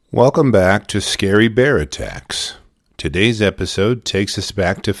Welcome back to Scary Bear Attacks. Today's episode takes us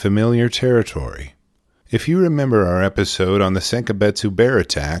back to familiar territory. If you remember our episode on the Sankebetsu Bear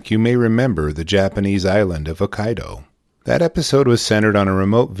Attack, you may remember the Japanese Island of Hokkaido. That episode was centered on a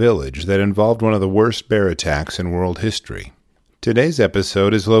remote village that involved one of the worst bear attacks in world history. Today's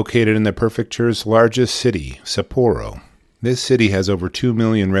episode is located in the prefecture's largest city, Sapporo. This city has over 2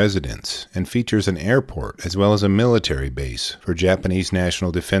 million residents and features an airport as well as a military base for Japanese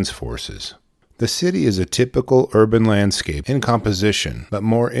National Defense Forces. The city is a typical urban landscape in composition, but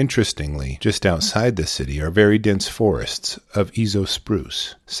more interestingly, just outside the city are very dense forests of Ezo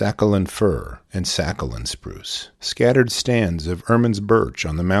Spruce, Sakhalin Fir, and Sakhalin Spruce. Scattered stands of Erman's Birch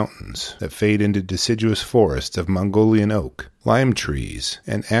on the mountains that fade into deciduous forests of Mongolian Oak, lime trees,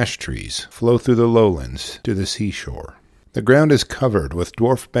 and ash trees flow through the lowlands to the seashore. The ground is covered with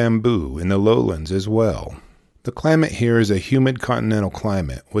dwarf bamboo in the lowlands as well. The climate here is a humid continental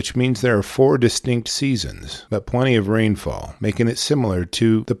climate, which means there are 4 distinct seasons, but plenty of rainfall, making it similar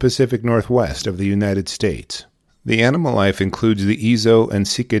to the Pacific Northwest of the United States. The animal life includes the Ezo and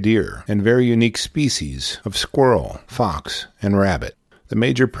Sika deer and very unique species of squirrel, fox, and rabbit. The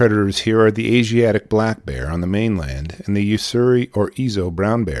major predators here are the Asiatic Black Bear on the mainland and the Ussuri or Ezo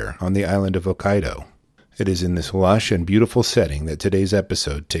Brown Bear on the island of Hokkaido. It is in this lush and beautiful setting that today's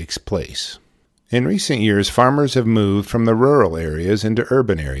episode takes place. In recent years, farmers have moved from the rural areas into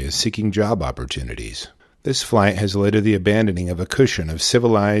urban areas seeking job opportunities. This flight has led to the abandoning of a cushion of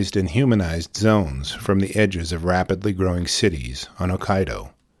civilized and humanized zones from the edges of rapidly growing cities on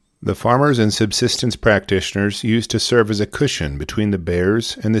Hokkaido. The farmers and subsistence practitioners used to serve as a cushion between the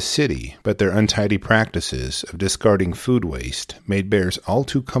bears and the city, but their untidy practices of discarding food waste made bears all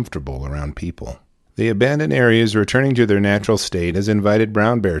too comfortable around people. The abandoned areas returning to their natural state has invited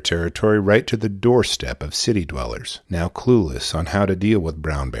brown bear territory right to the doorstep of city dwellers, now clueless on how to deal with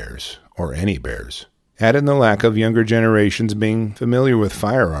brown bears, or any bears. Add in the lack of younger generations being familiar with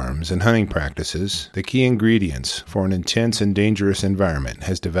firearms and hunting practices, the key ingredients for an intense and dangerous environment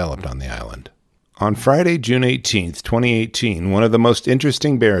has developed on the island. On Friday, June 18, 2018, one of the most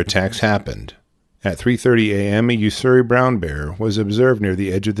interesting bear attacks happened. At 3:30 a.m., a Ussuri brown bear was observed near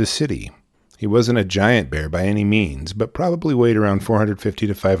the edge of the city. He wasn't a giant bear by any means, but probably weighed around 450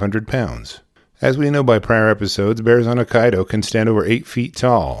 to 500 pounds. As we know by prior episodes, bears on Hokkaido can stand over 8 feet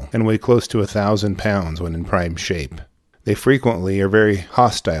tall and weigh close to 1,000 pounds when in prime shape. They frequently are very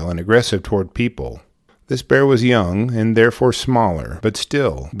hostile and aggressive toward people. This bear was young and therefore smaller, but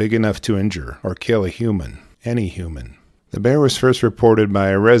still big enough to injure or kill a human, any human. The bear was first reported by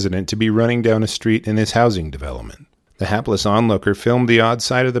a resident to be running down a street in his housing development. The hapless onlooker filmed the odd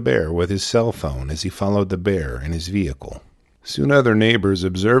side of the bear with his cell phone as he followed the bear in his vehicle. Soon other neighbors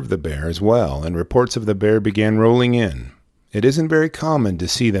observed the bear as well, and reports of the bear began rolling in. It isn't very common to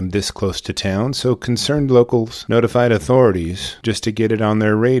see them this close to town, so concerned locals notified authorities just to get it on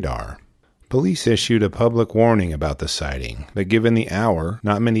their radar. Police issued a public warning about the sighting, but given the hour,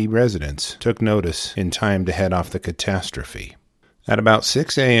 not many residents took notice in time to head off the catastrophe. At about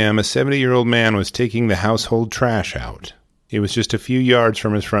 6 a.m., a 70-year-old man was taking the household trash out. He was just a few yards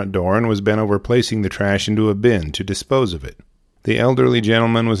from his front door and was bent over placing the trash into a bin to dispose of it. The elderly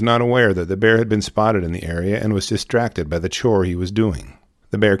gentleman was not aware that the bear had been spotted in the area and was distracted by the chore he was doing.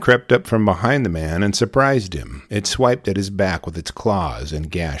 The bear crept up from behind the man and surprised him. It swiped at his back with its claws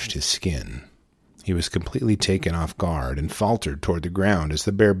and gashed his skin. He was completely taken off guard and faltered toward the ground as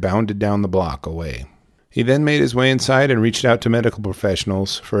the bear bounded down the block away. He then made his way inside and reached out to medical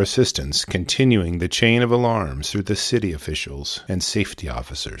professionals for assistance, continuing the chain of alarms through the city officials and safety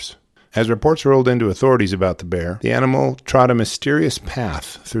officers. As reports rolled into authorities about the bear, the animal trod a mysterious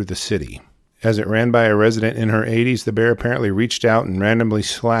path through the city. As it ran by a resident in her 80s, the bear apparently reached out and randomly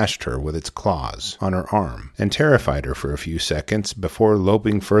slashed her with its claws on her arm and terrified her for a few seconds before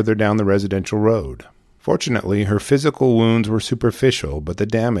loping further down the residential road. Fortunately, her physical wounds were superficial, but the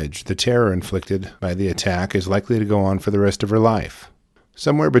damage, the terror inflicted by the attack, is likely to go on for the rest of her life.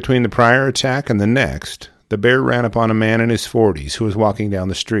 Somewhere between the prior attack and the next, the bear ran upon a man in his 40s who was walking down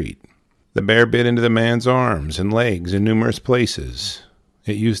the street. The bear bit into the man's arms and legs in numerous places.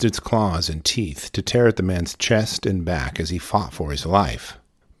 It used its claws and teeth to tear at the man's chest and back as he fought for his life.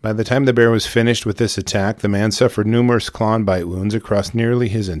 By the time the bear was finished with this attack, the man suffered numerous claw and bite wounds across nearly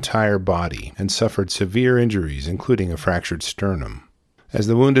his entire body and suffered severe injuries, including a fractured sternum. As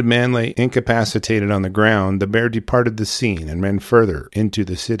the wounded man lay incapacitated on the ground, the bear departed the scene and ran further into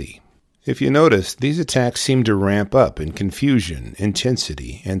the city. If you notice, these attacks seem to ramp up in confusion,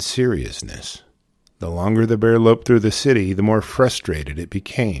 intensity, and seriousness. The longer the bear loped through the city, the more frustrated it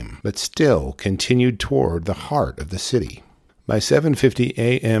became, but still continued toward the heart of the city. By 7:50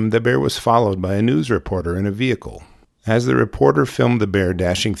 a.m., the bear was followed by a news reporter in a vehicle. As the reporter filmed the bear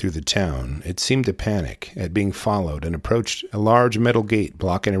dashing through the town, it seemed to panic at being followed and approached a large metal gate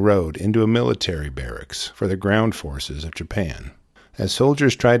blocking a road into a military barracks for the ground forces of Japan. As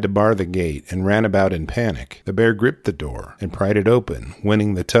soldiers tried to bar the gate and ran about in panic, the bear gripped the door and pried it open,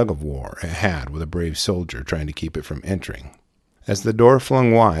 winning the tug-of-war it had with a brave soldier trying to keep it from entering. As the door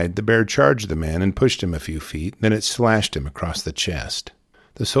flung wide, the bear charged the man and pushed him a few feet, then it slashed him across the chest.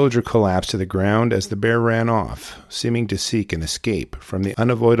 The soldier collapsed to the ground as the bear ran off, seeming to seek an escape from the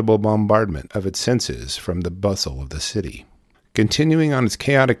unavoidable bombardment of its senses from the bustle of the city. Continuing on its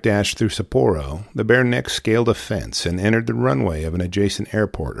chaotic dash through Sapporo, the bear next scaled a fence and entered the runway of an adjacent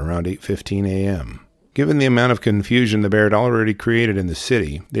airport around 8:15 a.m. Given the amount of confusion the bear had already created in the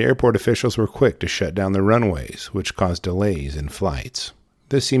city, the airport officials were quick to shut down the runways, which caused delays in flights.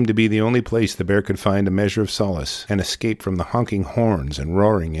 This seemed to be the only place the bear could find a measure of solace and escape from the honking horns and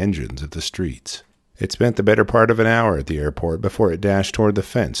roaring engines of the streets. It spent the better part of an hour at the airport before it dashed toward the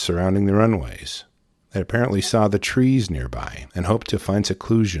fence surrounding the runways. It apparently saw the trees nearby and hoped to find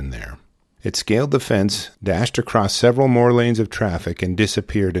seclusion there. It scaled the fence, dashed across several more lanes of traffic, and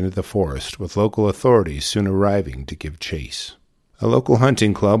disappeared into the forest, with local authorities soon arriving to give chase. A local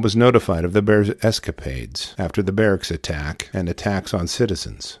hunting club was notified of the bear's escapades after the barracks attack and attacks on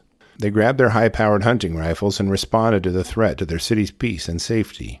citizens. They grabbed their high-powered hunting rifles and responded to the threat to their city's peace and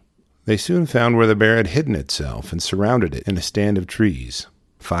safety. They soon found where the bear had hidden itself and surrounded it in a stand of trees.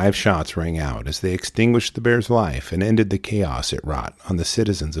 5 shots rang out as they extinguished the bear's life and ended the chaos it wrought on the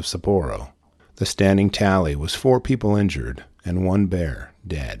citizens of Sapporo. The standing tally was 4 people injured and 1 bear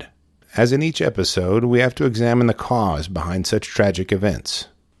dead. As in each episode, we have to examine the cause behind such tragic events.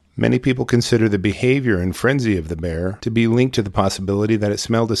 Many people consider the behavior and frenzy of the bear to be linked to the possibility that it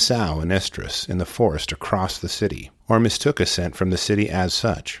smelled a sow and estrus in the forest across the city, or mistook a scent from the city as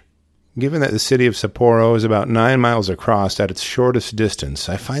such. Given that the city of Sapporo is about 9 miles across at its shortest distance,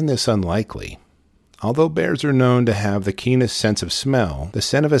 I find this unlikely. Although bears are known to have the keenest sense of smell, the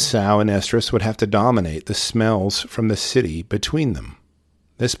scent of a sow and estrus would have to dominate the smells from the city between them.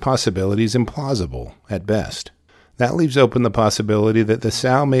 This possibility is implausible, at best. That leaves open the possibility that the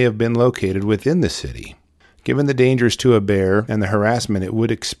sow may have been located within the city. Given the dangers to a bear and the harassment it would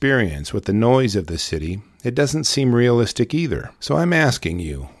experience with the noise of the city, it doesn't seem realistic either. So I'm asking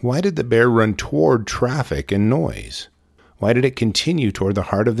you, why did the bear run toward traffic and noise? Why did it continue toward the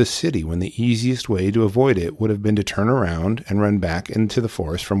heart of the city when the easiest way to avoid it would have been to turn around and run back into the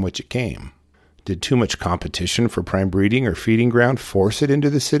forest from which it came? Did too much competition for prime breeding or feeding ground force it into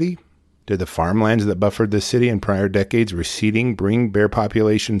the city? Did the farmlands that buffered the city in prior decades receding bring bear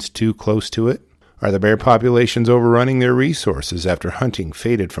populations too close to it? Are the bear populations overrunning their resources after hunting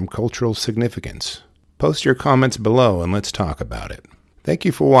faded from cultural significance? Post your comments below and let's talk about it. Thank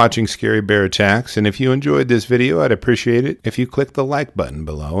you for watching Scary Bear Attacks, and if you enjoyed this video, I'd appreciate it if you click the like button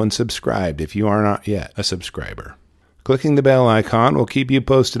below and subscribed if you are not yet a subscriber. Clicking the bell icon will keep you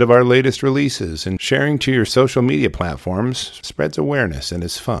posted of our latest releases, and sharing to your social media platforms spreads awareness and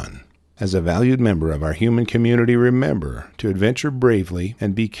is fun. As a valued member of our human community, remember to adventure bravely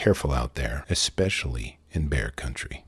and be careful out there, especially in bear country.